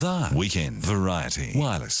The Weekend Variety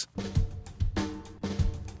Wireless.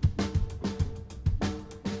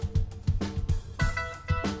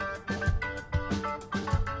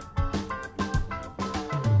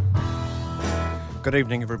 Good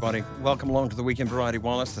evening, everybody. Welcome along to the Weekend Variety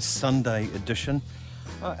Wireless, the Sunday edition.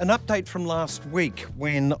 An update from last week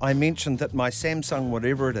when I mentioned that my Samsung,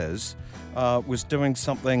 whatever it is, was doing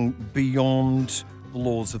something beyond the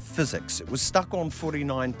laws of physics. It was stuck on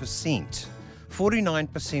 49%.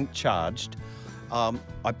 49% charged.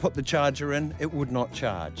 I put the charger in, it would not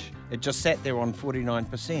charge. It just sat there on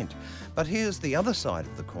 49%. But here's the other side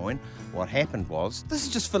of the coin. What happened was, this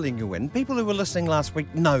is just filling you in. People who were listening last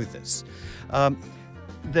week know this.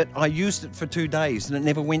 That I used it for 2 days and it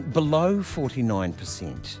never went below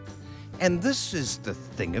 49%. And this is the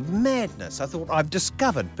thing of madness. I thought I've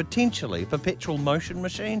discovered potentially a perpetual motion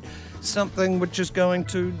machine, something which is going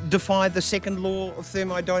to defy the second law of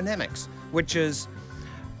thermodynamics, which is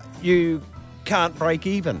you can't break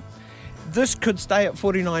even. This could stay at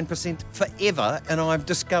 49% forever, and I've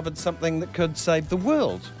discovered something that could save the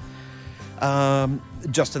world.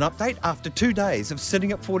 Just an update, after 2 days of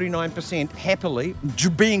sitting at 49% happily,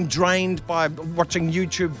 being drained by watching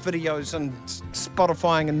YouTube videos and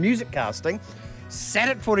Spotifying and music casting, sat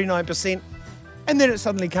at 49%, and then it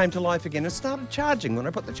suddenly came to life again and started charging when I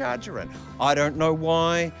put the charger in. I don't know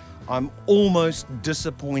why. I'm almost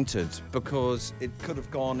disappointed because it could have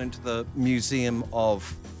gone into the Museum of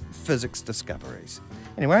Physics Discoveries.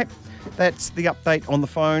 Anyway, that's the update on the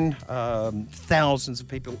phone. Thousands of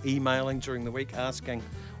people emailing during the week asking,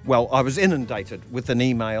 well, I was inundated with an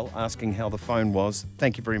email asking how the phone was.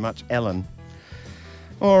 Thank you very much, Alan.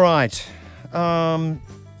 All right.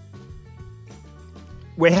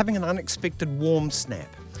 We're having an unexpected warm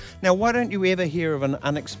snap. Now, why don't you ever hear of an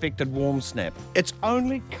unexpected warm snap? It's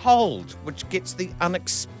only cold which gets the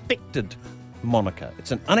unexpected moniker.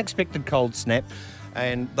 It's an unexpected cold snap.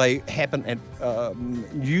 And they happen at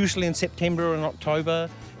usually in September and October.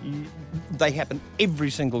 They happen every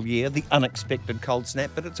single year, the unexpected cold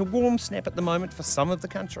snap. But it's a warm snap at the moment for some of the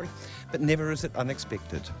country, but never is it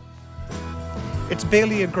unexpected. It's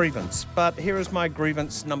barely a grievance, but here is my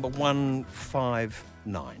grievance number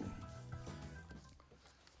 159.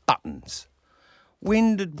 Buttons.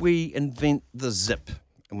 When did we invent the zip?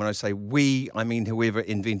 And when I say we, I mean whoever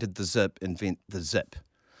invented the zip, invent the zip.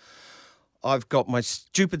 I've got my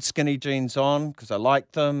stupid skinny jeans on because I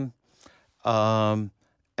like them, and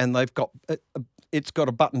it's got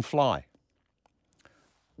a button fly.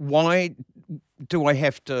 Why do I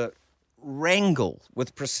have to wrangle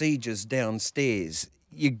with procedures downstairs?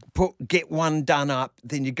 You get one done up,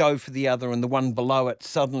 then you go for the other, and the one below it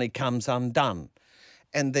suddenly comes undone.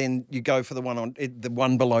 And then you go for the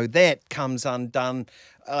one below that comes undone,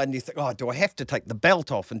 and you think, oh, do I have to take the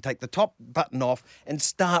belt off and take the top button off and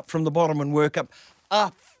start from the bottom and work up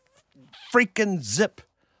a freaking zip?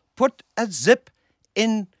 Put a zip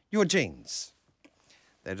in your jeans.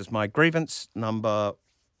 That is my grievance number,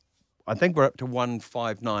 I think we're up to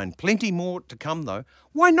 159. Plenty more to come, though.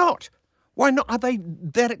 Why not? Why not? Are they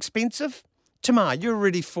that expensive? Tamar, you're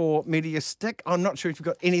ready for Media Stick. I'm not sure if you've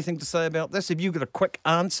got anything to say about this. Have you got a quick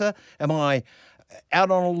answer? Am I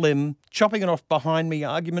out on a limb, chopping it off behind me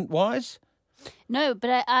argument-wise? No,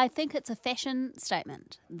 but I think it's a fashion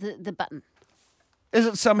statement, the button. Is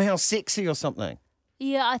it somehow sexy or something?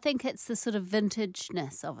 Yeah, I think it's the sort of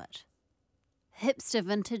vintageness of it. Hipster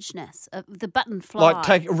vintageness of the button fly.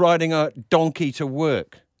 Like riding a donkey to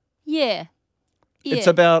work. Yeah. Yeah.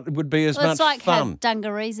 It would be as much It's like fun. how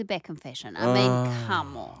dungarees are back in fashion. I mean,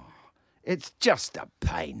 come on. It's just a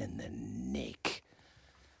pain in the neck.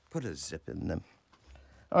 Put a zip in them.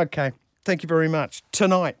 Okay, thank you very much.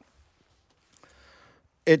 Tonight,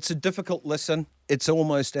 it's a difficult listen. It's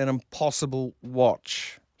almost an impossible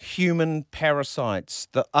watch. Human parasites.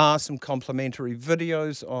 There are some complimentary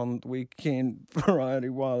videos on the Weekend Variety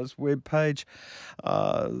Wireless webpage.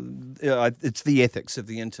 It's the ethics of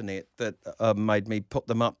the internet that made me put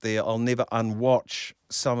them up there. I'll never unwatch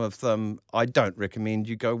some of them. I don't recommend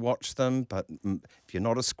you go watch them, but if you're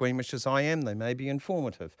not as squeamish as I am, they may be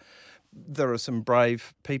informative. There are some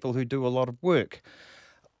brave people who do a lot of work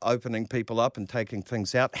opening people up and taking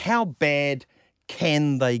things out. How bad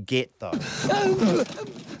can they get, though?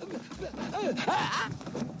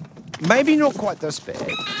 Maybe not quite this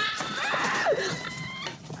bad,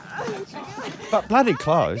 but bloody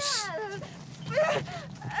close.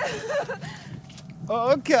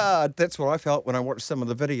 Oh, God, that's what I felt when I watched some of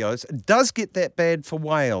the videos. It does get that bad for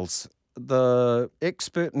whales. The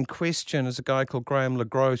expert in question is a guy called Graham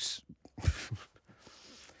LaGrosse.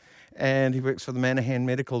 and he works for the Manahan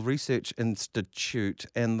Medical Research Institute,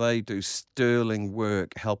 and they do sterling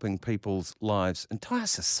work helping people's lives. Entire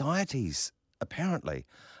societies, apparently,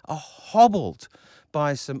 are hobbled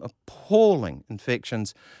by some appalling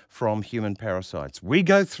infections from human parasites. We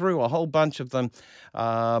go through a whole bunch of them.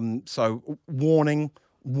 So warning.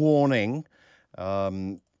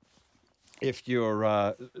 If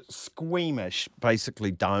you're squeamish,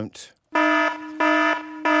 basically don't.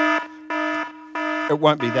 It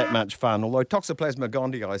won't be that much fun, although Toxoplasma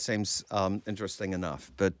gondii seems interesting enough.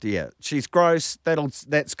 But yeah, she's gross.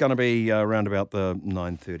 That's going to be around about the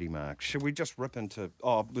 9:30 mark. Should we just rip into...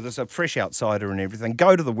 there's a fresh outsider and everything.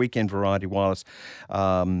 Go to the Weekend Variety Wireless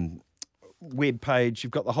web page.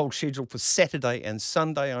 You've got the whole schedule for Saturday and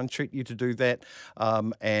Sunday. I entreat you to do that.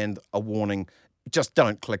 And a warning, just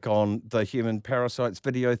don't click on the human parasites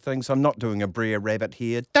video things. I'm not doing a Brer Rabbit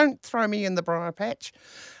here. Don't throw me in the briar patch.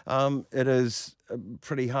 It is a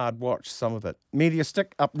pretty hard watch, some of it. Media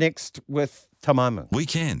Stick up next with Tamamu.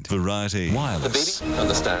 Weekend Variety Wireless. The baby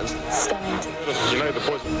understands. You know the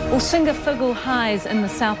boys. Or Singafigle highs in the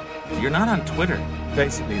south. You're not on Twitter.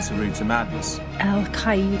 Basically, it's a route to madness.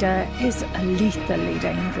 Al-Qaeda is a lethally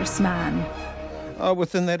dangerous man.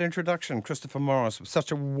 Within that introduction, Christopher Morris, with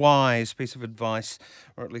such a wise piece of advice,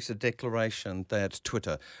 or at least a declaration, that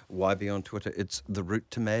Twitter, why be on Twitter? It's the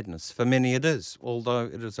route to madness. For many it is, although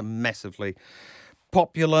it is a massively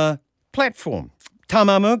popular platform.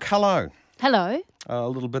 Tamamuk, hello. Hello. A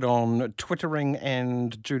little bit on Twittering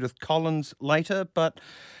and Judith Collins later, but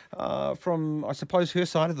from, I suppose, her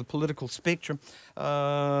side of the political spectrum,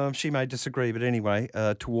 she may disagree, but anyway,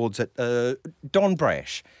 towards it. Don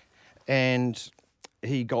Brash, and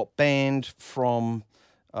he got banned from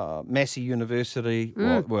Massey University,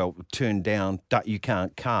 well, turned down, you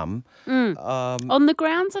can't come. On the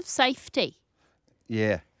grounds of safety.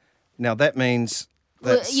 Yeah. Now, that means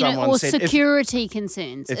that someone or said... security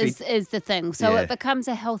concerns if is the thing. So Yeah. it becomes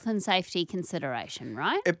a health and safety consideration,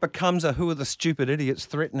 right? It becomes a who are the stupid idiots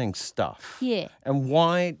threatening stuff. Yeah. And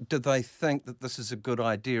why do they think that this is a good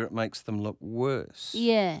idea? It makes them look worse.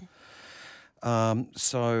 Yeah.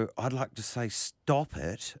 So I'd like to say stop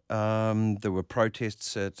it. There were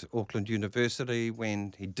protests at Auckland University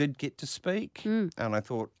when he did get to speak. And I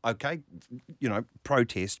thought, okay,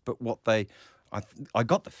 protest, but what I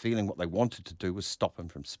got the feeling what they wanted to do was stop him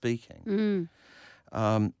from speaking.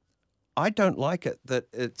 I don't like it that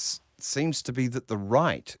it seems to be that the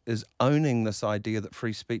right is owning this idea that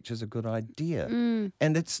free speech is a good idea.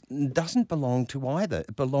 And it doesn't belong to either.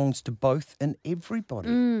 It belongs to both and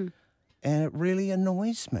everybody. And it really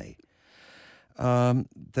annoys me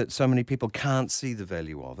that so many people can't see the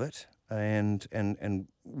value of it and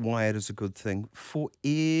why it is a good thing for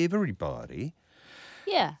everybody.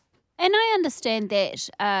 Yeah. And I understand that,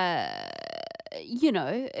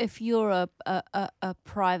 if you're a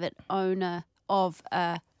private owner of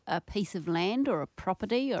a piece of land or a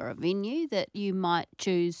property or a venue, that you might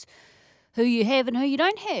choose who you have and who you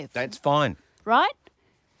don't have. That's fine. Right?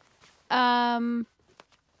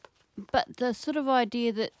 But the sort of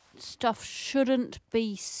idea that stuff shouldn't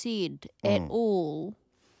be said at all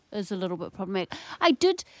is a little bit problematic. I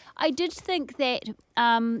did think that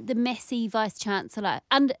the Massey Vice-Chancellor,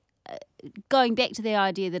 and going back to the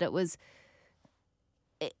idea that it was,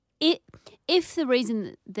 if the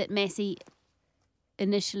reason that Massey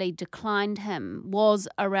initially declined him was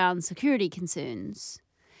around security concerns,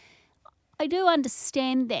 I do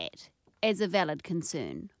understand that as a valid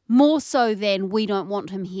concern, more so than we don't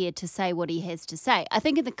want him here to say what he has to say. I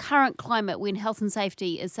think in the current climate, when health and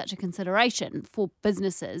safety is such a consideration for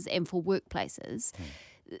businesses and for workplaces,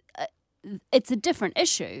 it's a different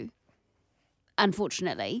issue,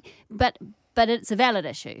 unfortunately, but it's a valid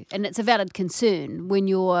issue and it's a valid concern when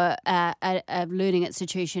you're a learning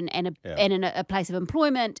institution and in a place of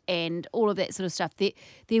employment and all of that sort of stuff.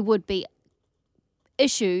 There would be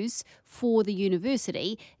issues for the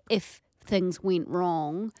university if things went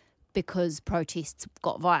wrong because protests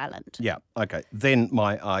got violent. Yeah, okay. Then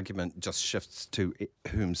my argument just shifts to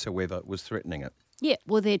whomsoever was threatening it. Yeah,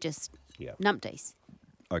 well, they're just numpties.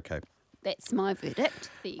 Okay. That's my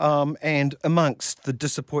verdict. And amongst the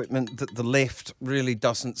disappointment that the left really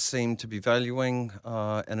doesn't seem to be valuing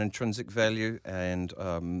an intrinsic value, and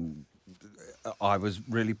I was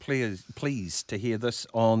really pleased to hear this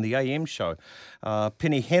on the AM show.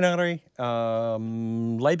 Penny Henare,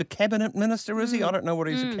 Labour Cabinet Minister, is he? I don't know what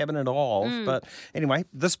he's a cabinet of, but anyway,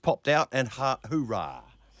 this popped out and hoorah.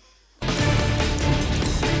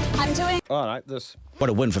 I'm doing... All right, this.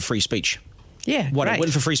 What a win for free speech. Yeah, What great. a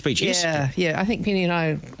win for free speech, yes. Yeah, I think Penny and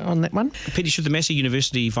I are on that one. Penny, should the Massey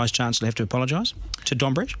University Vice-Chancellor have to apologise to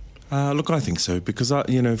Don Brash? Look, I think so, because,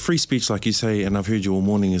 free speech, like you say, and I've heard you all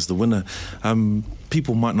morning, is the winner.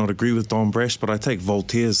 People might not agree with Don Brash, but I take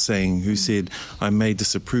Voltaire's saying, who said, I may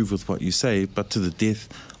disapprove with what you say, but to the death,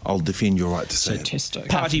 I'll defend your right to say it.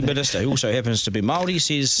 Party minister, who also happens to be Māori,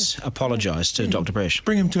 says apologise to Dr. Brash.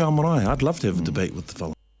 Bring him to our marae. I'd love to have a debate with the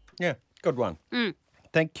fella. Yeah, good one.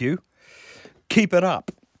 Thank you. Keep it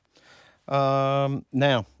up.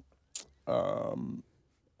 Now, on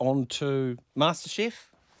to MasterChef.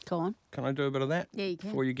 Go on. Can I do a bit of that? Yeah, you can.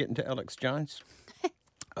 Before you get into Alex Jones,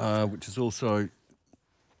 which is also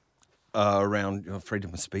around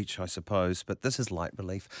freedom of speech, I suppose. But this is light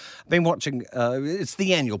relief. I've been watching, it's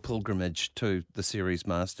the annual pilgrimage to the series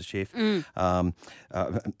MasterChef.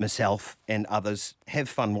 Myself and others have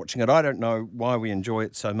fun watching it. I don't know why we enjoy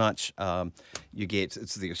it so much.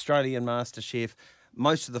 It's the Australian MasterChef.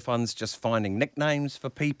 Most of the fun's just finding nicknames for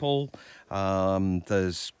people.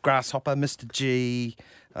 There's Grasshopper, Mr. G,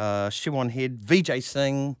 Siobhan Head, Vijay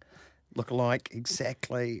Singh, look-alike,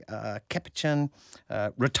 exactly. Capuchin,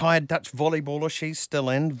 retired Dutch volleyballer, she's still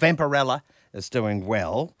in. Vampirella is doing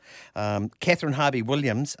well. Catherine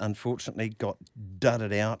Harvey-Williams, unfortunately, got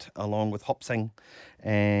dudded out along with Hopsing.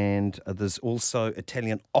 And there's also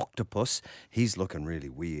Italian Octopus. He's looking really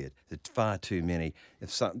weird. It's far too many.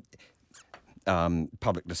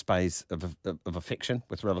 Public displays of affection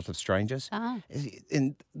with relative strangers.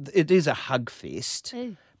 And it is a hug fest,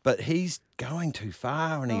 but he's going too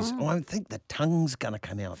far, and I think the tongue's going to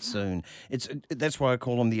come out soon. That's why I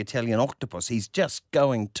call him the Italian Octopus. He's just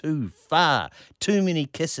going too far. Too many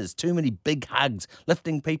kisses, too many big hugs,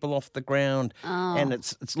 lifting people off the ground. And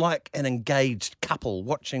it's like an engaged couple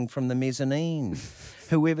watching from the mezzanine.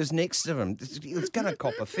 Whoever's next to him, it's going to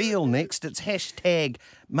cop a feel next. It's hashtag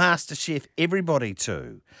MasterChef everybody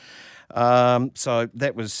too. So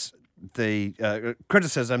that was the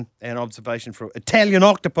criticism and observation for Italian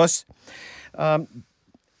Octopus.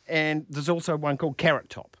 And there's also one called Carrot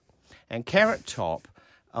Top. And Carrot Top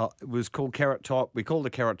was called Carrot Top. We called it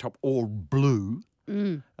Carrot Top or Blue,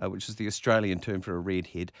 which is the Australian term for a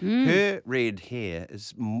redhead. Her red hair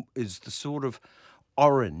is the sort of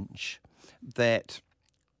orange that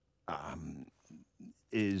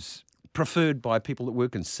is preferred by people that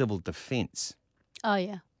work in civil defence. Oh,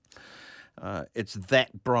 yeah. It's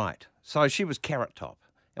that bright. So she was Carrot Top.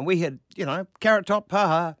 And we had, Carrot Top,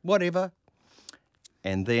 haha, whatever.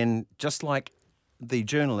 And then, just like the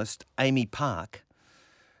journalist Amy Park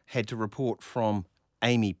had to report from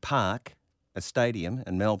Amy Park, a stadium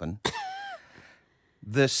in Melbourne,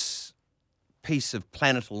 this piece of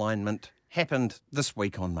planet alignment happened this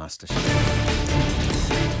week on MasterChef.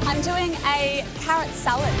 I'm doing a carrot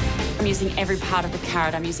salad. I'm using every part of the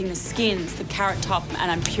carrot. I'm using the skins, the carrot top,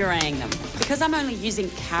 and I'm pureeing them. Because I'm only using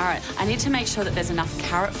carrot, I need to make sure that there's enough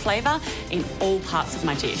carrot flavour in all parts of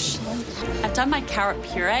my dish. I've done my carrot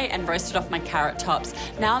puree and roasted off my carrot tops.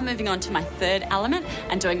 Now I'm moving on to my third element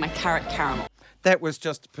and doing my carrot caramel. That was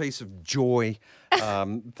just a piece of joy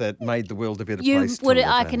that made the world a better place to live in.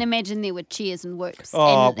 I can imagine there were cheers and whoops. It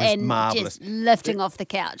was marvellous. Just lifting off the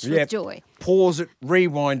couch with joy. Pause it,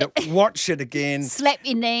 rewind it, watch it again. Slap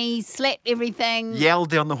your knees, slap everything. Yell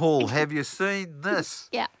down the hall, have you seen this?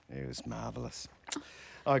 Yeah. It was marvellous.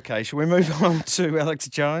 Okay, shall we move on to Alex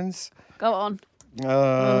Jones? Go on.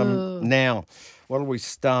 Now, what do we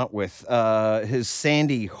start with? His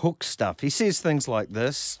Sandy Hook stuff. He says things like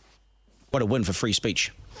this. What a win for free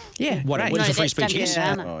speech. Yeah, What a win for free speech, yes.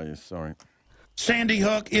 Oh, yeah, sorry. Sandy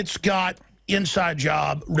Hook, it's got inside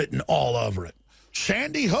job written all over it.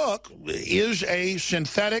 Sandy Hook is a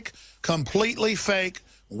synthetic, completely fake,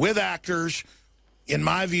 with actors, in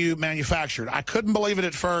my view, manufactured. I couldn't believe it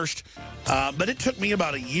at first, but it took me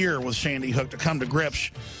about a year with Sandy Hook to come to grips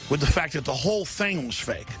with the fact that the whole thing was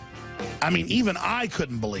fake. I mean, even I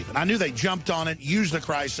couldn't believe it. I knew they jumped on it, used the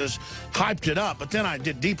crisis, hyped it up, but then I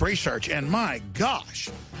did deep research, and my gosh,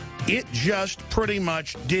 it just pretty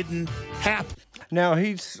much didn't happen. Now,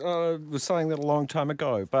 he was saying that a long time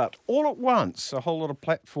ago, but all at once, a whole lot of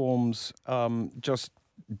platforms just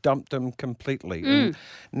dumped him completely. And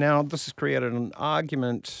now this has created an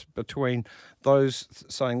argument between those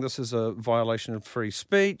saying this is a violation of free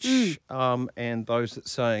speech and those that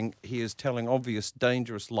saying he is telling obvious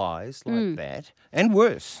dangerous lies like that and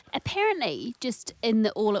worse. Apparently, just in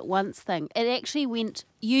the all at once thing, it actually went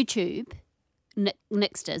YouTube,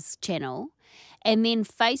 Nixter's channel, and then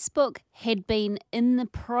Facebook had been in the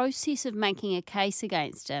process of making a case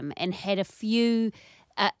against him and had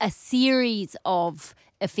a series of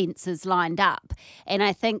offences lined up. And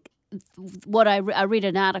I think what I read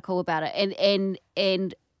an article about it,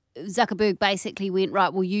 and Zuckerberg basically went,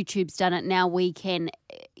 right, well, YouTube's done it, now we can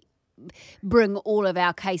bring all of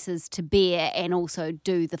our cases to bear and also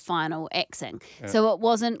do the final axing. Yeah. So it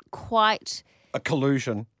wasn't quite A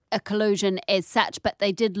collusion. a collusion as such, but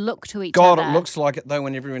they did look to each God, other. it looks like it, though,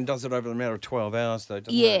 when everyone does it over a matter of 12 hours, though,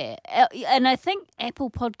 doesn't it? Yeah, and I think Apple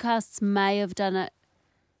Podcasts may have done it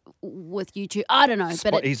with YouTube. I don't know,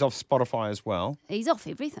 but He's off Spotify as well. he's off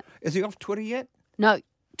everything. Is he off Twitter yet? No,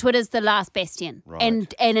 Twitter's the last bastion. Right.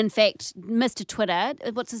 And in fact, Mr. Twitter,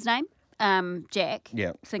 what's his name? Jack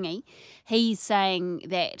Yeah. Thingy. He's saying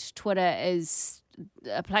that Twitter is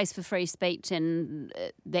a place for free speech, and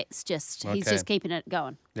that's just he's Okay. just keeping it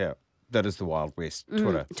going. Yeah, that is the Wild West,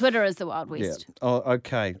 Twitter. Twitter is the Wild West. Yeah. Oh,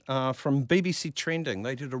 okay. From BBC Trending,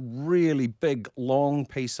 they did a really big, long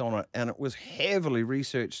piece on it, and it was heavily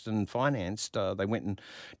researched and financed. They went and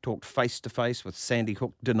talked face-to-face with Sandy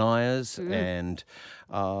Hook deniers and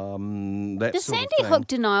that The sort Sandy of thing. Hook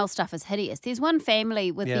denial stuff is hideous. There's one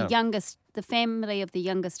family with Yeah. the family of the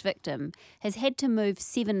youngest victim has had to move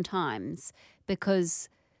 7 times because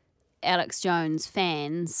Alex Jones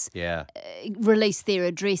fans Yeah. release their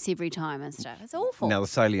address every time and stuff. It's awful. Now, the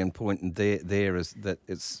salient point in there is that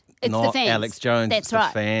it's It's the not fans. Alex Jones, That's it's the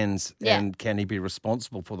right. fans. Yeah. And can he be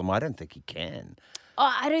responsible for them? I don't think he can.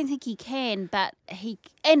 Oh, I don't think he can, but he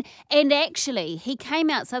and actually he came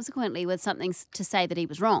out subsequently with something to say that he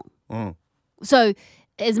was wrong. So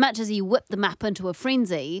as much as he whipped them up into a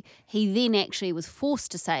frenzy, he then actually was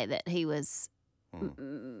forced to say that he was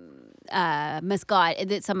misguided,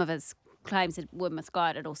 that some of his claims were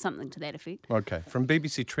misguided or something to that effect. Okay. From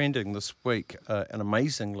BBC Trending this week, an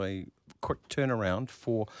amazingly quick turnaround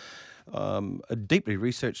for a deeply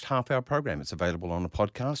researched half-hour program. It's available on a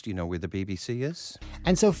podcast. You know where the BBC is.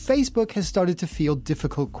 And so Facebook has started to field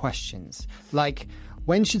difficult questions, like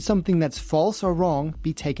when should something that's false or wrong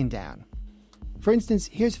be taken down? For instance,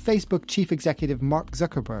 here's Facebook chief executive Mark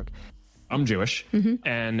Zuckerberg. I'm Jewish,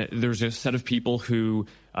 and there's a set of people who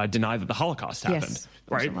deny that the Holocaust happened, Yes,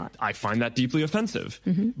 right? I find that deeply offensive.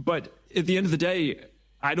 But at the end of the day,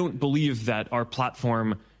 I don't believe that our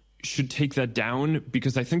platform should take that down,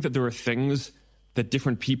 because I think that there are things that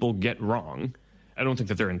different people get wrong. I don't think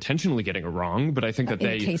that they're intentionally getting it wrong, but I think that In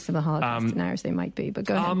they... the case of the Holocaust deniers, they might be, but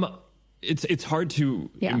go ahead. It's hard to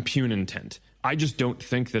impugn intent. I just don't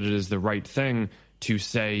think that it is the right thing to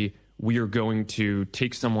say we are going to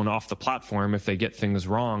take someone off the platform if they get things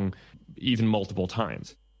wrong, even multiple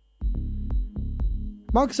times.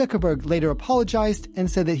 Mark Zuckerberg later apologized and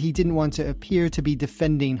said that he didn't want to appear to be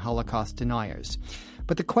defending Holocaust deniers.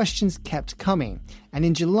 But the questions kept coming, and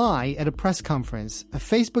in July, at a press conference, a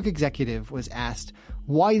Facebook executive was asked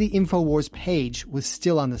why the InfoWars page was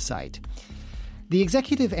still on the site. The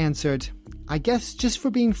executive answered, "I guess just for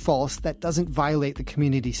being false, that doesn't violate the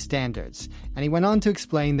community standards." And he went on to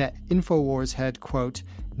explain that InfoWars had, quote,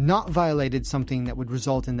 not violated something that would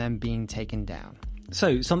result in them being taken down.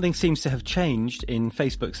 So something seems to have changed in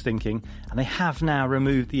Facebook's thinking, and they have now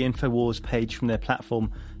removed the InfoWars page from their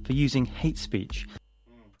platform for using hate speech.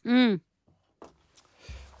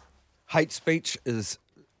 Hate speech is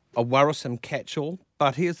a worrisome catch-all,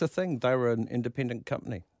 but here's the thing. They're an independent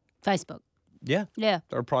company. Facebook. Yeah. Yeah.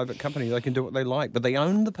 They're a private company. They can do what they like, but they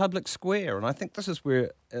own the public square, and I think this is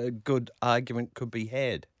where a good argument could be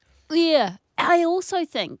had. Yeah. I also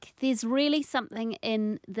think there's really something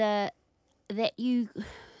in the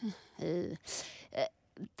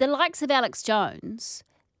likes of Alex Jones,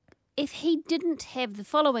 if he didn't have the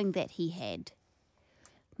following that he had,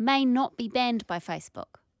 may not be banned by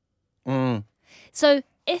Facebook. So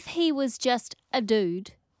if he was just a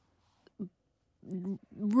dude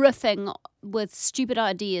riffing with stupid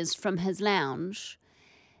ideas from his lounge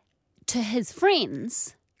to his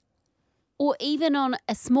friends, or even on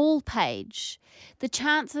a small page, the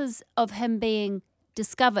chances of him being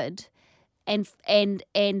discovered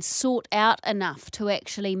and sought out enough to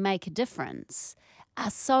actually make a difference are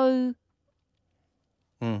so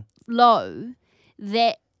low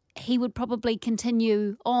that he would probably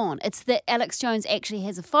continue on. It's that Alex Jones actually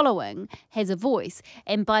has a following, has a voice,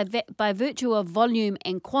 and by virtue of volume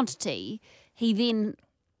and quantity, he then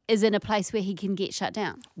is in a place where he can get shut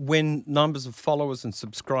down. When numbers of followers and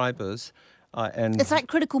subscribers and... It's like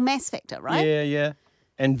critical mass factor, right? Yeah.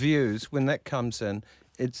 And views, when that comes in,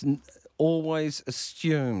 it's always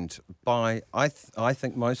assumed by, I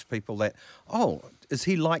think most people that, is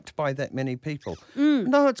he liked by that many people?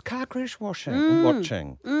 No, it's car crash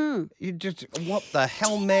watching. You just, what the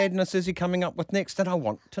hell madness is he coming up with next? And I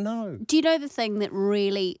want to know. Do you know the thing that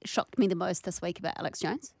really shocked me the most this week about Alex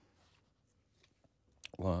Jones?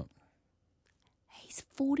 What? He's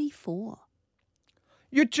 44.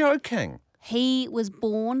 You're joking. He was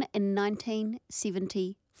born in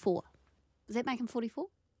 1974. Does that make him 44?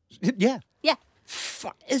 Yeah. Yeah.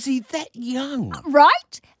 Is he that young?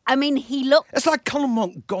 Right? I mean, he looked... It's like Colin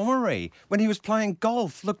Montgomery when he was playing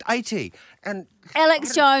golf, looked 80. And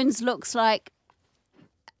Alex Jones looks like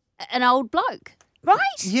an old bloke, right?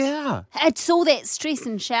 Yeah. It's all that stress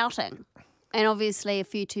and shouting and obviously a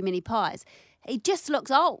few too many pies. He just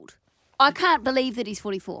looks old. I can't believe that he's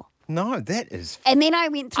 44. No, that is... And then I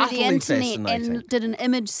went through the utterly internet fascinating. and did an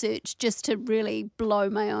image search just to really blow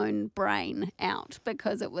my own brain out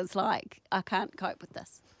because it was like, I can't cope with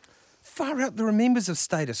this. Far out, there are members of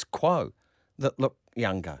Status Quo that look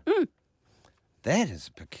younger. That is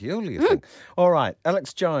a peculiar thing. All right,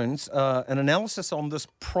 Alex Jones, an analysis on this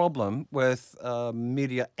problem with a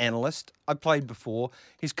media analyst. I played before.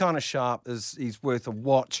 He's kind of sharp. He's worth a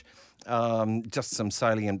watch. Just some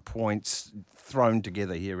salient points thrown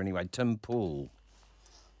together here anyway. Tim Poole.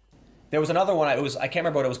 There was another one, I can't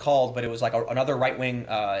remember what it was called, but it was like another right-wing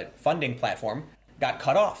funding platform got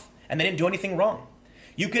cut off, and they didn't do anything wrong.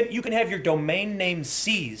 You can have your domain name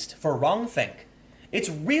seized for wrongthink. It's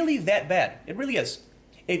really that bad. It really is.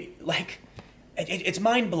 It's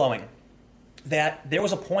mind-blowing that there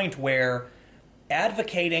was a point where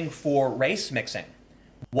advocating for race mixing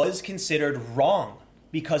was considered wrong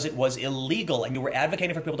because it was illegal and you were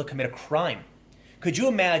advocating for people to commit a crime. Could you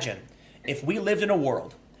imagine if we lived in a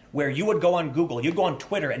world where you would go on Google, you'd go on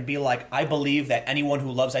Twitter and be like, I believe that anyone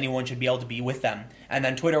who loves anyone should be able to be with them. And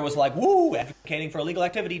then Twitter was like, woo, advocating for illegal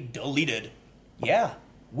activity, deleted. Yeah,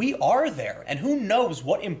 we are there. And who knows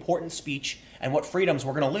what important speech and what freedoms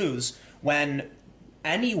we're going to lose when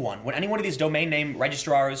any one of these domain name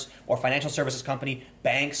registrars or financial services company,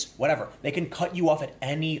 banks, whatever, they can cut you off at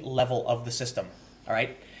any level of the system. All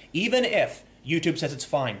right? Even if YouTube says it's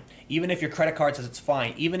fine, even if your credit card says it's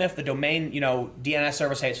fine, even if the domain, DNS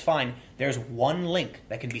server says it's fine, there's one link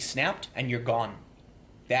that can be snapped and you're gone.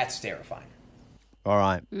 That's terrifying. All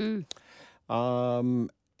right.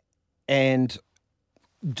 And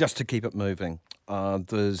just to keep it moving,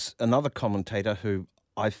 there's another commentator who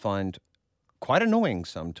I find quite annoying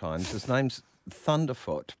sometimes. His name's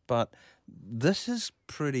Thunderfoot, but this is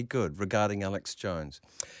pretty good regarding Alex Jones.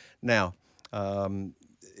 Now,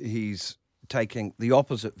 he's taking the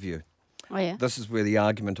opposite view. Oh, yeah? This is where the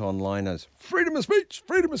argument online is freedom of speech,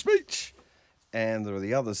 freedom of speech. And there are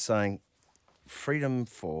the others saying freedom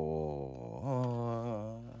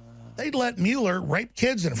for... They'd let Mueller rape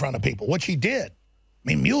kids in front of people, which he did. I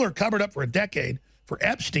mean, Mueller covered up for a decade for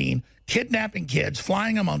Epstein, kidnapping kids,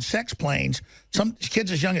 flying them on sex planes, some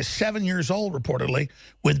kids as young as 7 years old, reportedly,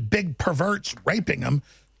 with big perverts raping them,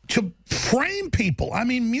 to frame people. I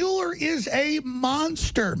mean, Mueller is a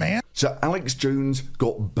monster, man. So Alex Jones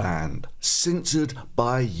got banned, censored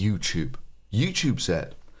by YouTube. YouTube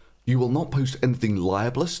said, you will not post anything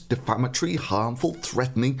libelous, defamatory, harmful,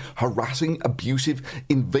 threatening, harassing, abusive,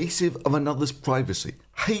 invasive of another's privacy,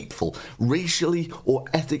 hateful, racially or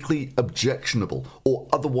ethically objectionable, or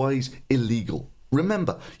otherwise illegal.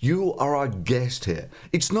 Remember, you are our guest here.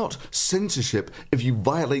 It's not censorship if you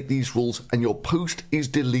violate these rules and your post is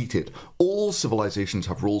deleted. All civilizations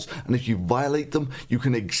have rules, and if you violate them, you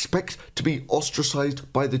can expect to be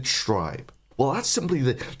ostracized by the tribe. Well, that's simply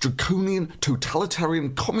the draconian,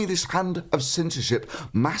 totalitarian, communist hand of censorship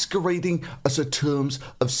masquerading as a terms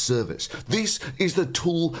of service. This is the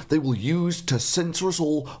tool they will use to censor us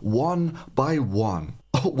all one by one.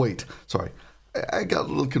 Oh, wait, sorry. I got a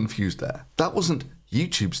little confused there. That wasn't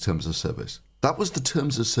YouTube's terms of service. That was the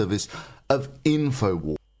terms of service of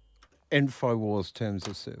InfoWars. InfoWars terms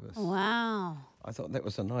of service. Wow. I thought that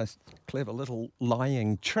was a nice, clever little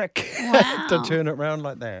lying trick Wow. to turn it around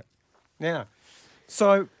like that. Yeah.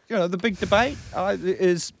 So, the big debate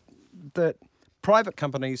is that private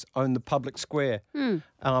companies own the public square.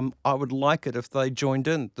 I would like it if they joined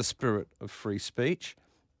in the spirit of free speech,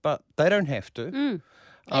 but they don't have to.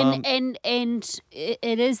 And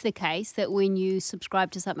it is the case that when you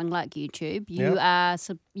subscribe to something like YouTube,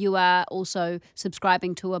 you are also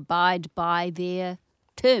subscribing to abide by their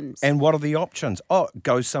terms. And what are the options? Oh,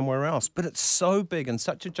 go somewhere else. But it's so big and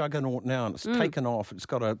such a juggernaut now, and it's taken off. It's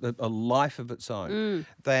got a life of its own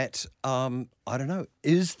that, I don't know,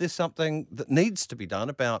 is there something that needs to be done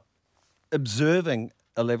about observing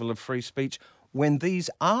a level of free speech when these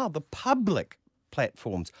are the public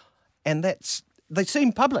platforms? And they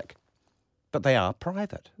seem public, but they are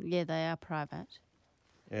private. Yeah, they are private.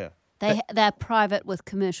 Yeah. They're private with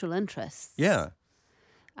commercial interests. Yeah.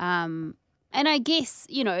 And I guess,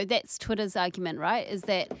 that's Twitter's argument, right? Is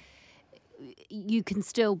that you can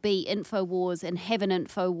still be InfoWars and have an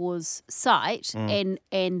InfoWars site and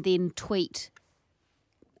then tweet.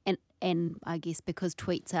 And I guess because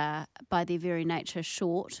tweets are by their very nature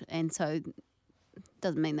short, and so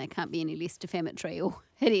doesn't mean they can't be any less defamatory or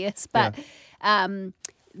hideous, but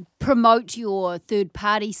promote your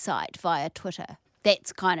third-party site via Twitter.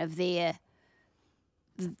 That's kind of their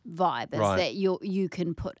vibe, is that you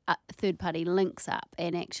can put third-party links up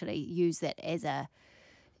and actually use that as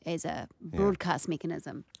a broadcast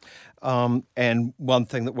mechanism. And one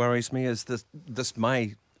thing that worries me is this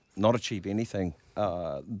may not achieve anything,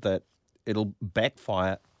 that it'll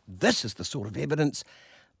backfire. This is the sort of evidence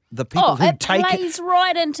the people who take it plays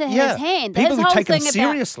right into his hand. People his who take it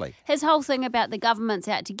seriously. His whole thing about the government's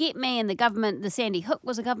out to get me, and the Sandy Hook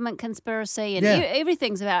was a government conspiracy, and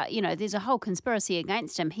everything's about, there's a whole conspiracy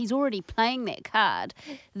against him. He's already playing that card.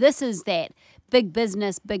 This is that big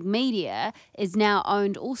business, big media is now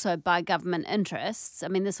owned also by government interests. I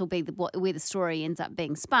mean, this will be where the story ends up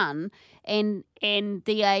being spun, and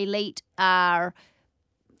the elite are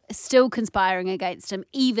still conspiring against him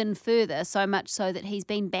even further, so much so that he's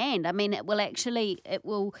been banned. I mean, it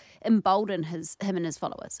will embolden him and his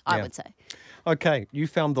followers, I would say. Okay, you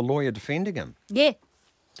found the lawyer defending him. Yeah.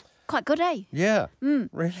 Quite good, eh? Yeah,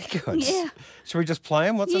 really good. Yeah. Should we just play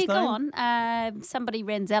him? What's his name? Go on. Somebody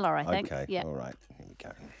Ranzella, I think. Okay, yeah. all right. Here we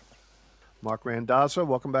go. Mark Randazza,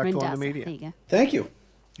 welcome back to On the Media. There you go. Thank you.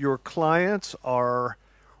 Your clients are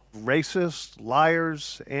racists,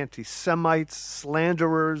 liars, anti-Semites,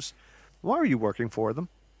 slanderers. Why are you working for them?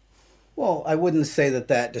 Well, I wouldn't say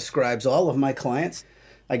that describes all of my clients.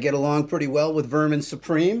 I get along pretty well with Vermin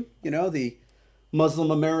Supreme. The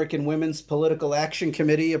Muslim American Women's Political Action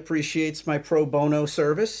Committee appreciates my pro bono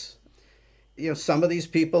service. Some of these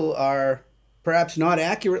people are perhaps not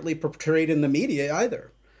accurately portrayed in the media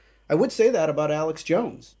either. I would say that about Alex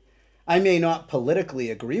Jones. I may not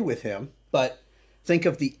politically agree with him, but think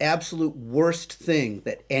of the absolute worst thing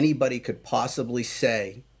that anybody could possibly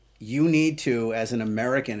say. You need to, as an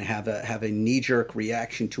American, have a knee-jerk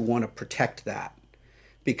reaction to want to protect that.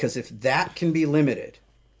 Because if that can be limited,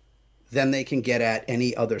 then they can get at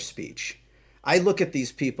any other speech. I look at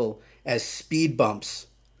these people as speed bumps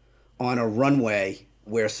on a runway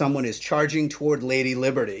where someone is charging toward Lady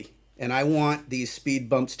Liberty. And I want these speed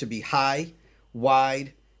bumps to be high,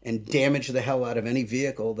 wide, and damage the hell out of any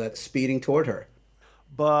vehicle that's speeding toward her.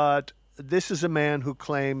 But this is a man who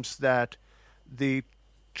claims that the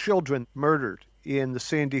children murdered in the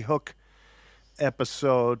Sandy Hook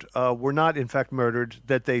episode were not in fact murdered,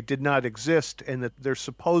 that they did not exist, and that their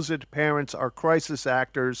supposed parents are crisis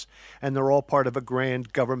actors and they're all part of a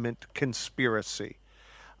grand government conspiracy.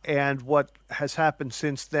 And what has happened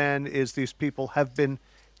since then is these people have been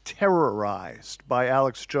terrorized by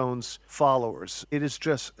Alex Jones followers. It is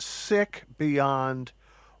just sick beyond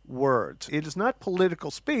words. It is not political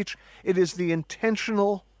speech. It is the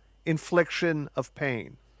intentional infliction of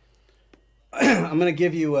pain. I'm going to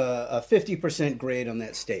give you a 50% grade on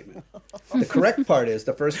that statement. The correct part is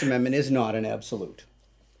the First Amendment is not an absolute.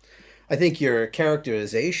 I think your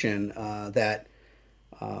characterization that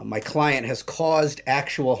my client has caused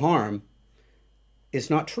actual harm is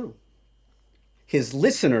not true. His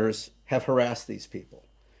listeners have harassed these people.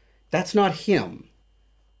 That's not him.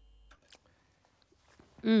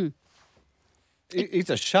 He's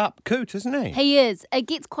a sharp coot, isn't he? He is. It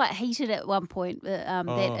gets quite heated at one point, that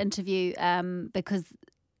interview, because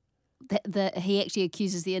he actually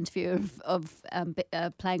accuses the interviewer of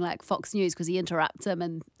playing like Fox News because he interrupts him.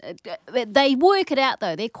 And they work it out,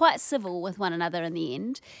 though. They're quite civil with one another in the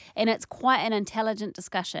end, and it's quite an intelligent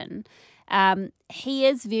discussion. He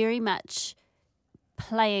is very much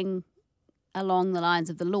playing along the lines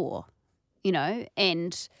of the law,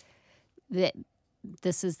 and that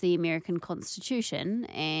this is the American Constitution,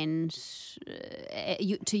 and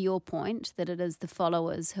to your point, that it is the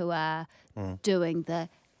followers who are doing the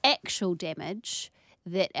actual damage,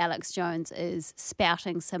 that Alex Jones is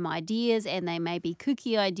spouting some ideas, and they may be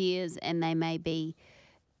kooky ideas and they may be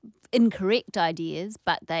incorrect ideas,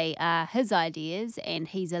 but they are his ideas and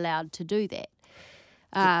he's allowed to do that.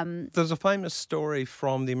 There's a famous story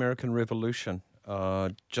from the American Revolution,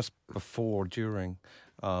 just before, during,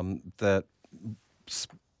 that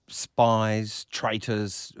spies,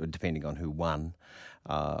 traitors, depending on who won,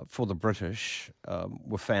 for the British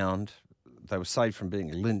were found. They were saved from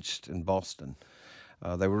being lynched in Boston.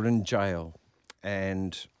 They were in jail,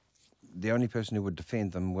 and the only person who would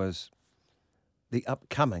defend them was the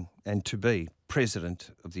upcoming and to-be President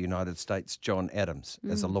of the United States, John Adams,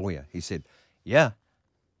 as a lawyer. He said,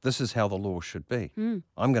 this is how the law should be.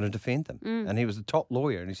 I'm going to defend them. And he was the top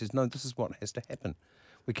lawyer, and he says, no, this is what has to happen.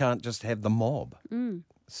 We can't just have the mob.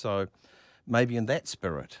 So maybe in that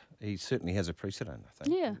spirit, he certainly has a precedent, I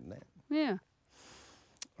think. Yeah.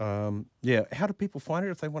 Yeah, how do people find it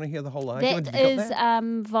if they want to hear the whole argument? That Have you got is that?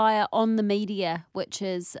 via On the Media, which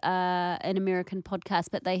is an American podcast,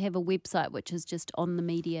 but they have a website which is just On the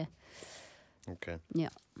Media. Okay. Yeah.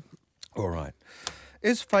 All right.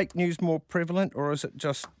 Is fake news more prevalent, or is it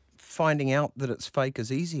just finding out that it's fake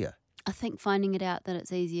is easier? I think finding it out that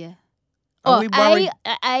it's easier. Are we worried?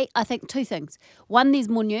 I think two things. One, there's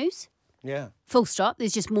more news. Yeah. Full stop.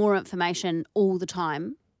 There's just more information all the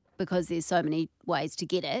time because there's so many ways to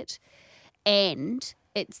get it. And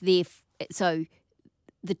it's there. So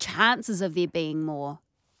the chances of there being more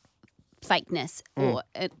fakeness or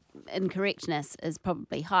incorrectness is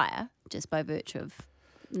probably higher just by virtue of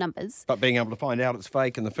numbers. But being able to find out it's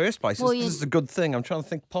fake in the first place, Well, this is a good thing. I'm trying to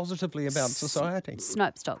think positively about society.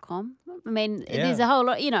 Snopes.com. I mean, Yeah. there's a whole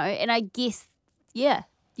lot, and I guess, yeah.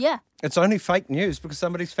 It's only fake news because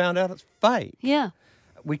somebody's found out it's fake. Yeah.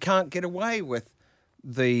 We can't get away with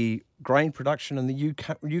the grain production in the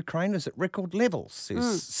Ukraine is at record levels,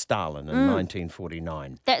 says Stalin in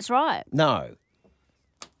 1949. That's right. No.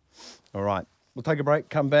 All right. We'll take a break,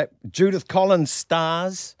 come back. Judith Collins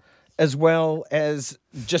stars as well as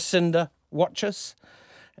Jacinda watches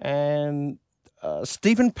and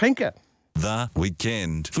Stephen Pinker. The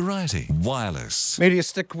Weekend Variety Wireless. Media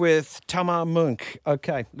stick with Tamar Munk.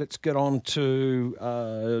 Okay, let's get on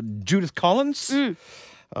to Judith Collins,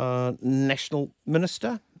 National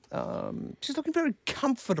Minister. She's looking very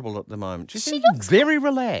comfortable at the moment. She looks very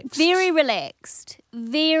relaxed. Very relaxed.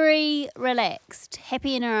 Very relaxed.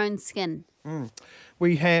 Happy in her own skin.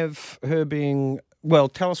 We have her being... Well,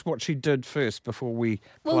 tell us what she did first before we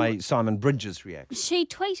play Simon Bridges' reaction. She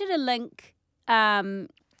tweeted a link,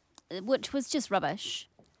 which was just rubbish.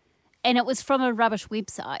 And it was from a rubbish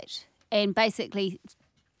website. And basically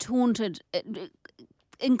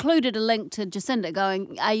included a link to Jacinda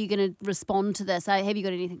going, are you going to respond to this? Have you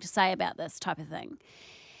got anything to say about this type of thing?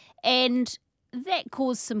 And that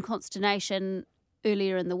caused some consternation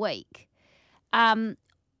earlier in the week.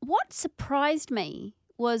 What surprised me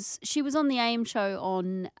was she was on the AM show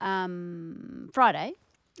on Friday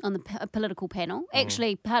on the political panel,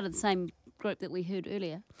 actually part of the same group that we heard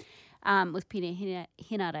earlier with Pene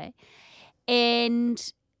Henare,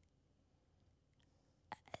 and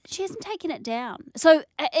she hasn't taken it down. So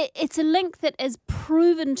it's a link that is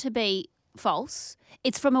proven to be false.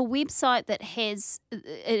 It's from a website that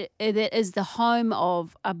that is the home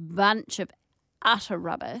of a bunch of utter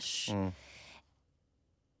rubbish,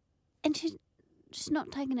 and she's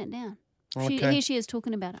not taking it down. Okay. Here she is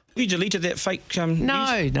talking about it. You deleted that fake news?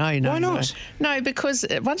 No. Why not? No, because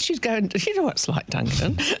once you go and... You know what it's like,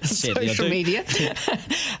 Duncan? Sadly, Social media.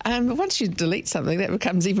 Once you delete something, that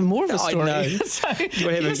becomes even more of a story. I know. So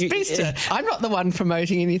it's best to... I'm not the one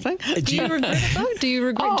promoting anything. Do you regret it, though? Do you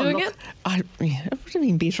regret doing it? It would have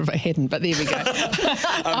been better if I hadn't, but there we go.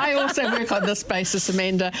 I also work on this basis,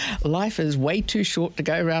 Amanda. Life is way too short to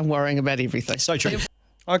go around worrying about everything. So true.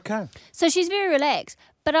 Okay. So she's very relaxed.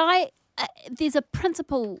 But there's a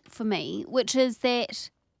principle for me, which is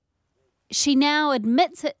that she now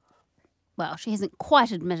admits it. Well, she hasn't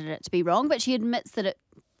quite admitted it to be wrong, but she admits that it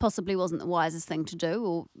possibly wasn't the wisest thing to do,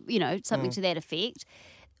 or, something to that effect,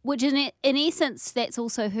 which in essence, that's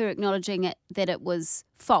also her acknowledging that it was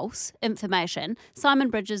false information.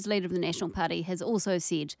 Simon Bridges, leader of the National Party, has also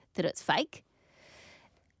said that it's fake.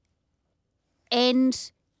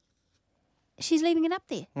 And she's leaving it up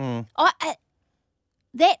there.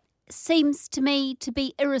 That seems to me to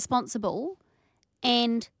be irresponsible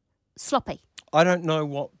and sloppy. I don't know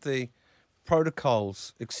what the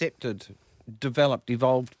protocols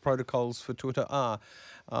evolved protocols for Twitter are.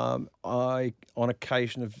 I, on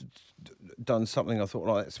occasion, have done something I thought,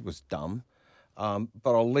 that was dumb, but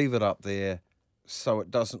I'll leave it up there so it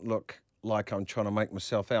doesn't look like I'm trying to make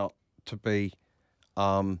myself out to be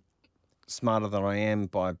smarter than I am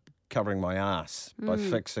by covering my ass, by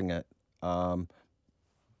fixing it.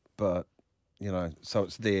 But, so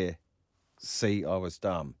it's there. See, I was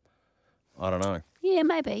dumb. I don't know. Yeah,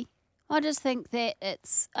 maybe. I just think that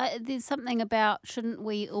it's there's something about, shouldn't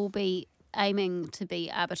we all be aiming to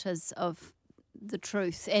be arbiters of the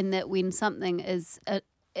truth, and that when something is,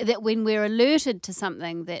 that when we're alerted to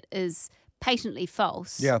something that is patently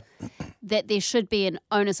false, that there should be an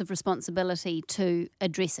onus of responsibility to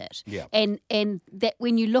address it. Yeah. And that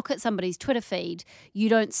when you look at somebody's Twitter feed, you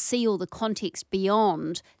don't see all the context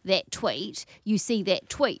beyond that tweet. You see that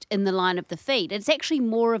tweet in the line of the feed. It's actually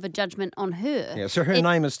more of a judgment on her. Yeah, so her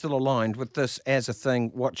name is still aligned with this as a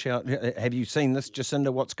thing. Watch out. Have you seen this,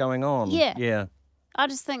 Jacinda? What's going on? Yeah. Yeah. I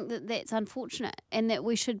just think that that's unfortunate and that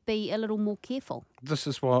we should be a little more careful. This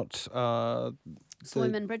is what...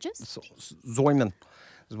 Simon Bridges?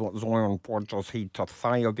 is what Zion Porges had to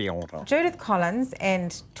say about it. Judith Collins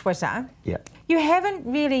and Twitter. Yeah. You haven't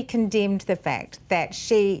really condemned the fact that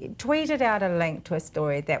she tweeted out a link to a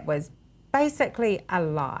story that was basically a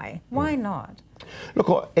lie. Why not?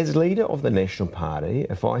 Look, as leader of the National Party,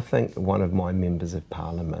 if I think one of my members of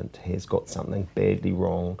Parliament has got something badly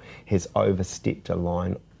wrong, has overstepped a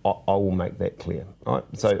line, I will make that clear. Right?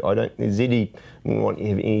 So I don't, Zeddy wouldn't want to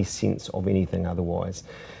have any sense of anything otherwise.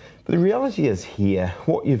 But the reality is here,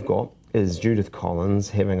 what you've got is Judith Collins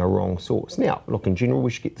having a wrong source. Now, look, in general,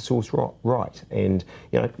 we should get the source right, and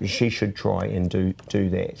she should try and do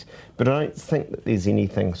that. But I don't think that there's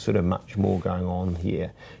anything sort of much more going on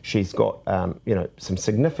here. She's got some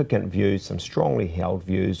significant views, some strongly held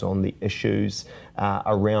views on the issues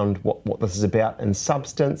around what this is about in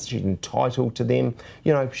substance. She's entitled to them.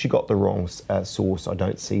 She got the wrong source. I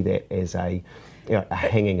don't see that as a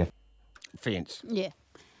hanging offence. Yeah.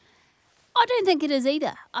 I don't think it is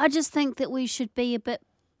either. I just think that we should be a bit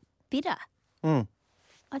better.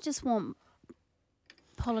 I just want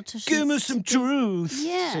politicians... Give us some truth,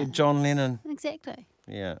 said John Lennon. Exactly.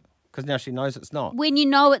 Yeah, because now she knows it's not. When you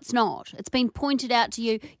know it's not, it's been pointed out to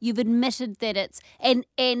you, you've admitted that it's... And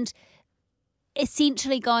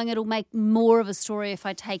essentially going, it'll make more of a story if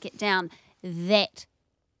I take it down. That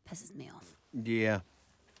pisses me off. Yeah.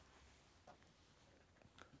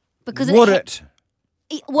 Because Would it?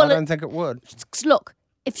 Well, I don't think it would. Look,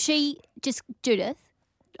 if Judith,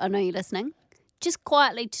 I know you're listening, just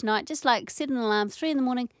quietly tonight, just like set an alarm, 3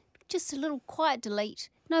 a.m, just a little quiet delete.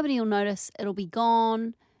 Nobody will notice. It'll be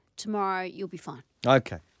gone. Tomorrow, you'll be fine.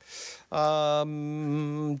 Okay.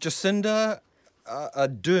 Jacinda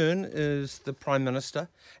Ardern is the Prime Minister,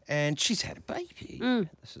 and she's had a baby.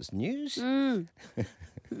 This is news.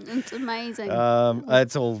 It's amazing.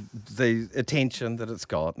 It's all the attention that it's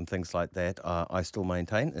got and things like that. I still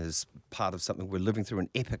maintain is part of something we're living through an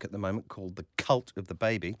epic at the moment called the cult of the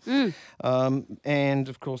baby. And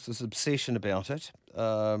of course, this obsession about it.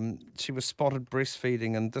 She was spotted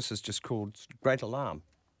breastfeeding, and this is just called great alarm.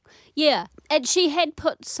 Yeah, and she had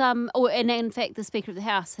put and in fact, the Speaker of the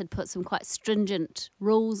House had put some quite stringent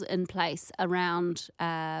rules in place around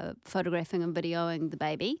photographing and videoing the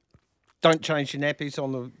baby. Don't change your nappies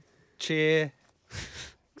on the chair.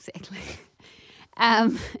 Exactly.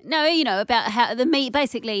 No, about how the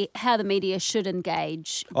media should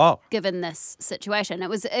engage given this situation. It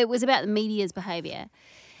was about the media's behaviour,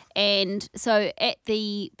 and so at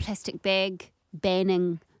the plastic bag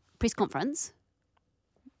banning press conference,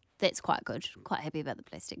 that's quite good. Quite happy about the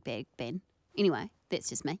plastic bag ban. Anyway, that's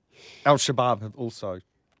just me. Al-Shabaab have also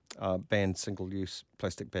banned single-use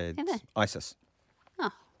plastic bags. Have they? ISIS.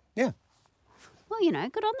 Oh. Yeah. Well,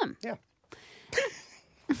 good on them. Yeah.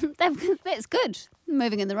 That's good.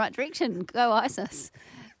 Moving in the right direction. Go ISIS.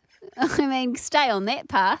 I mean, stay on that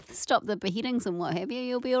path. Stop the beheadings and what have you.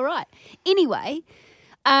 You'll be all right. Anyway,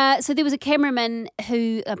 so there was a cameraman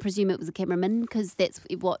who, I presume it was a cameraman because that's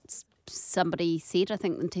what somebody said. I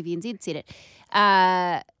think the TVNZ said it.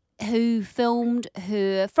 Who filmed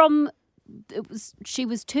her from... She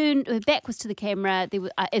was turned... Her back was to the camera. There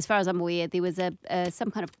was, as far as I'm aware, there was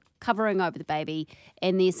some kind of covering over the baby,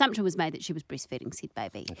 and the assumption was made that she was breastfeeding said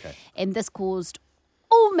baby. Okay. And this caused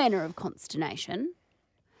all manner of consternation.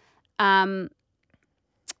 Andrew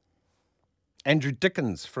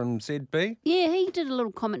Dickens from ZB? Yeah, he did a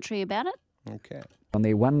little commentary about it. Okay. On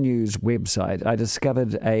their One News website, I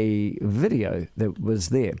discovered a video that was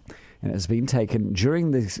there, and it has been taken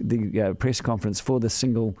during the press conference for the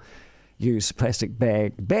single-use plastic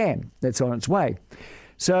bag ban that's on its way.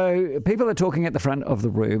 So people are talking at the front of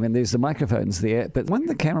the room, and there's the microphones there. But when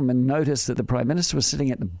the cameraman noticed that the Prime Minister was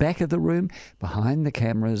sitting at the back of the room, behind the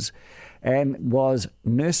cameras, and was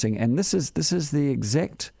nursing, and this is the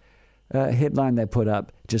exact headline they put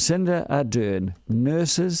up: Jacinda Ardern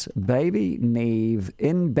nurses baby Neve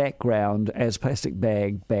in background as plastic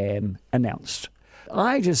bag ban announced.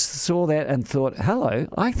 I just saw that and thought, hello,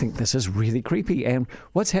 I think this is really creepy, and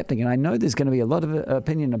what's happening? And I know there's going to be a lot of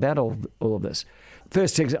opinion about all of this.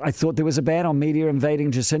 First, I thought there was a ban on media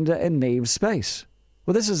invading Jacinda and Neve's space.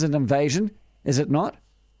 Well, this is an invasion, is it not?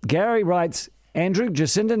 Gary writes, Andrew,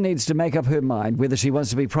 Jacinda needs to make up her mind whether she wants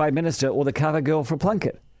to be Prime Minister or the cover girl for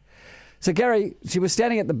Plunkett. So, Gary, she was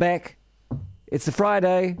standing at the back. It's the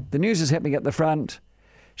Friday. The news is happening at the front.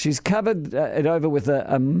 She's covered it over with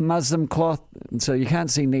a Muslim cloth, so you can't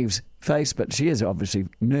see Neve's face, but she is obviously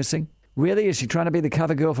nursing. Really, is she trying to be the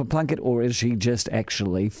cover girl for Plunkett, or is she just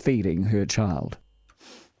actually feeding her child?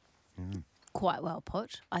 Quite well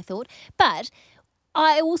put, I thought. But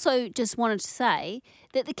I also just wanted to say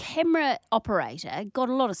that the camera operator got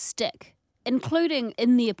a lot of stick including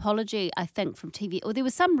in the apology, I think, from TV, or there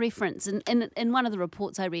was some reference in one of the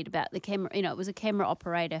reports I read about the camera, it was a camera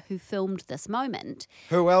operator who filmed this moment.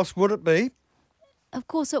 Who else would it be? Of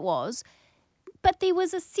course it was. But there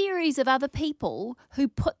was a series of other people who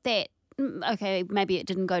put that, okay, maybe it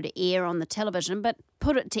didn't go to air on the television, but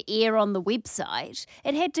put it to air on the website.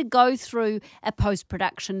 It had to go through a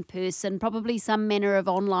post-production person, probably some manner of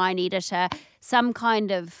online editor,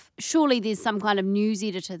 surely there's some kind of news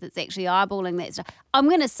editor that's actually eyeballing that stuff. I'm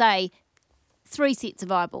going to say 3 sets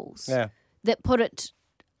of eyeballs that put it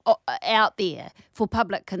out there for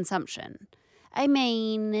public consumption. I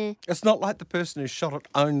mean... It's not like the person who shot it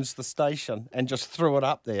owns the station and just threw it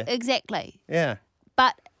up there. Exactly. Yeah.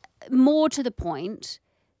 But more to the point,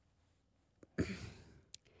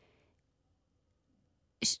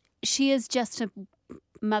 she is just a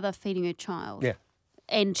mother feeding her child. Yeah.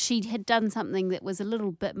 And she had done something that was a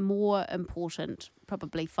little bit more important,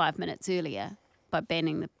 probably 5 minutes earlier, by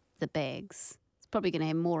banning the bags. It's probably going to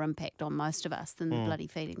have more impact on most of us than the bloody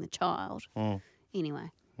feeding the child.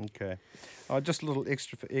 Anyway. Okay. Just a little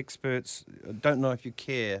extra for experts. I don't know if you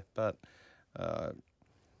care, but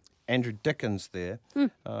Andrew Dickens there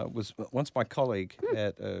was once my colleague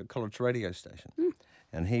at a college radio station.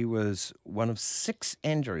 And he was one of 6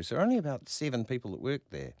 Andrews. There are only about 7 people that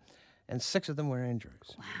worked there, and 6 of them were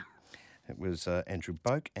Andrews. Wow. It was Andrew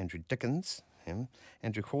Boak, Andrew Dickens, him,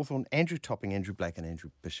 Andrew Hawthorne, Andrew Topping, Andrew Blake, and Andrew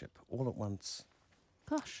Bishop, all at once.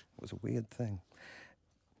 Gosh. It was a weird thing.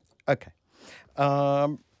 Okay.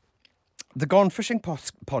 The Gone Fishing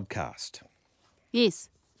podcast. Yes.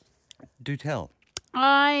 Do tell.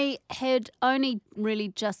 I had only really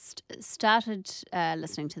just started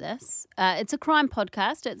listening to this. It's a crime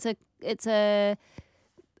podcast. I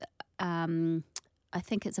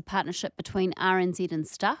think it's a partnership between RNZ and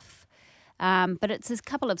Stuff. But it's a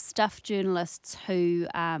couple of Stuff journalists who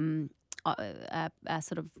are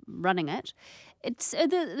sort of running it. It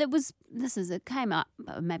came up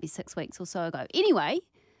maybe 6 weeks or so ago. Anyway,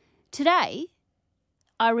 today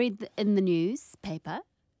I read in the newspaper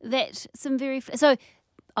that so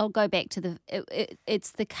I'll go back to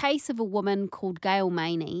it's the case of a woman called Gail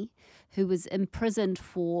Maney who was imprisoned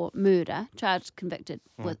for murder, convicted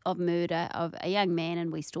of murder of a young man in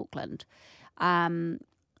West Auckland. And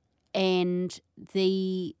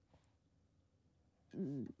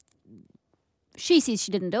she says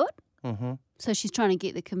she didn't do it. Mm-hmm. So she's trying to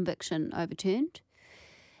get the conviction overturned.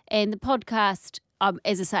 And the podcast,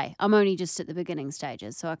 as I say, I'm only just at the beginning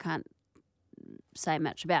stages, so I can't say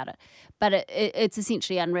much about it. But it's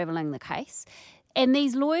essentially unravelling the case. And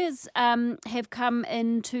these lawyers have come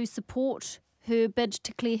in to support her bid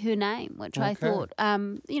to clear her name, which I thought,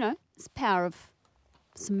 it's power of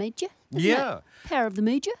some media. Yeah. It? Power of the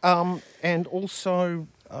media. And also,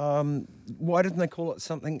 why didn't they call it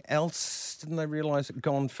something else? Didn't they realise that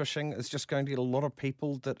Gone Fishing is just going to get a lot of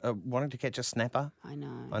people that are wanting to catch a snapper? I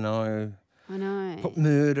know. I know. Put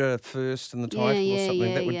murder first in the title or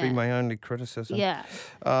something. That would be my only criticism. Yeah.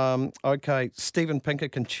 Okay, Steven Pinker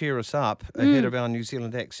can cheer us up ahead of our New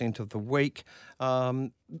Zealand Accent of the Week.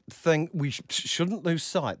 We shouldn't lose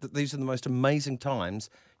sight that these are the most amazing times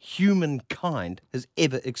humankind has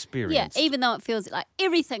ever experienced. Yeah, even though it feels like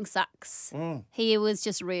everything sucks. He was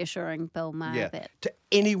just reassuring Bill Maher that. To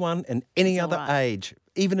anyone in any other age,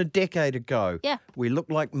 even a decade ago, we look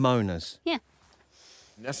like moaners. Yeah.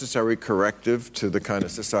 Necessary corrective to the kind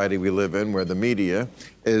of society we live in where the media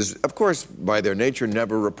is, of course, by their nature,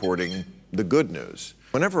 never reporting the good news.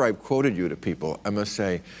 Whenever I've quoted you to people, I must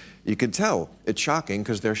say, you can tell it's shocking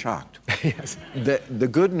because they're shocked. Yes. The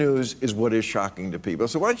good news is what is shocking to people.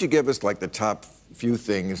 So why don't you give us like the top few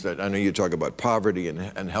things that, I know you talk about poverty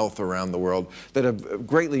and health around the world, that have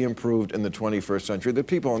greatly improved in the 21st century that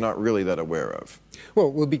people are not really that aware of?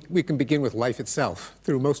 Well, we can begin with life itself.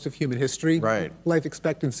 Through most of human history, life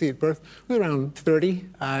expectancy at birth was around 30.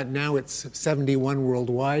 Now it's 71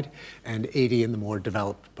 worldwide and 80 in the more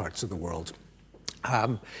developed parts of the world.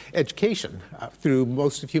 Education. Through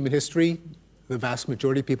most of human history, the vast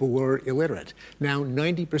majority of people were illiterate. Now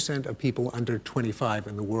 90% of people under 25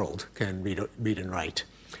 in the world can read and write.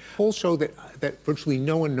 Polls show that virtually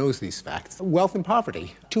no one knows these facts. Wealth and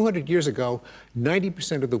poverty. 200 years ago,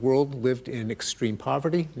 90% of the world lived in extreme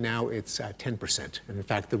poverty. Now it's 10%. And in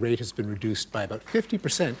fact, the rate has been reduced by about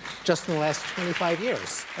 50% just in the last 25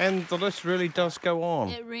 years. And the list really does go on.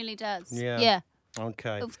 It really does. Yeah.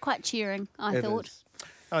 Okay. It was quite cheering, I thought. Is.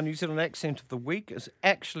 Our New Zealand Accent of the Week is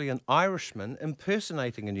actually an Irishman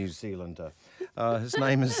impersonating a New Zealander. His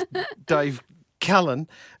name is Dave Cullen.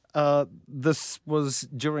 This was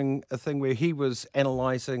during a thing where he was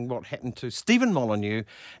analysing what happened to Stephen Molyneux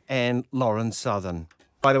and Lauren Southern.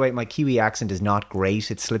 By the way, my Kiwi accent is not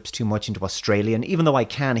great. It slips too much into Australian, even though I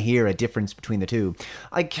can hear a difference between the two.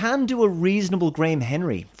 I can do a reasonable Graham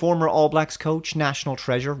Henry, former All Blacks coach, national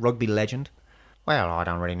treasure, rugby legend. Well, I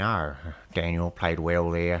don't really know. Daniel played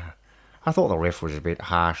well there. I thought the ref was a bit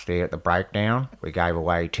harsh there at the breakdown. We gave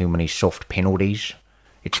away too many soft penalties.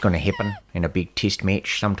 It's going to happen in a big test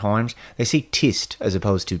match sometimes. They say test as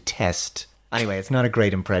opposed to test. Anyway, it's not a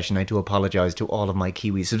great impression. I do apologise to all of my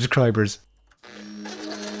Kiwi subscribers.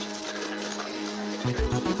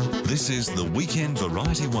 This is the Weekend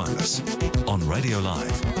Variety Wireless on Radio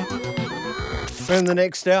Live. In the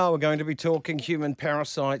next hour, we're going to be talking human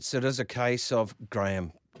parasites. It is a case of,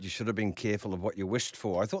 Graham, you should have been careful of what you wished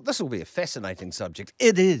for. I thought this will be a fascinating subject.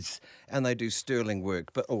 It is. And they do sterling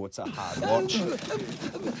work, but it's a hard watch.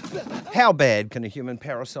 How bad can a human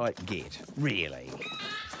parasite get, really?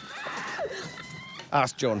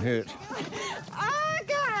 Ask John Hurt.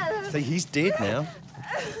 See, he's dead now.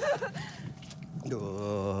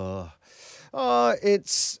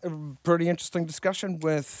 It's a pretty interesting discussion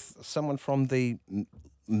with someone from the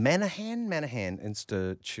Manahan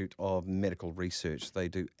Institute of Medical Research. They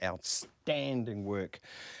do outstanding work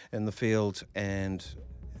in the field, and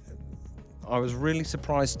I was really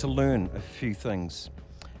surprised to learn a few things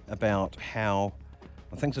about how,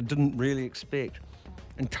 things I didn't really expect,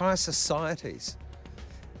 entire societies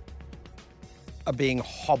are being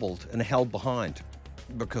hobbled and held behind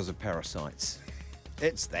because of parasites.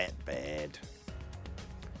 It's that bad.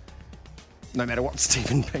 No matter what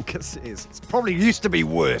Steven Pinker says, it's probably used to be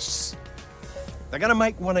worse. They're going to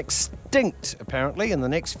make one extinct, apparently, in the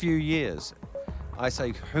next few years. I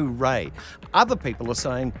say hooray. Other people are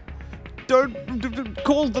saying, don't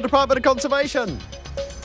call the Department of Conservation.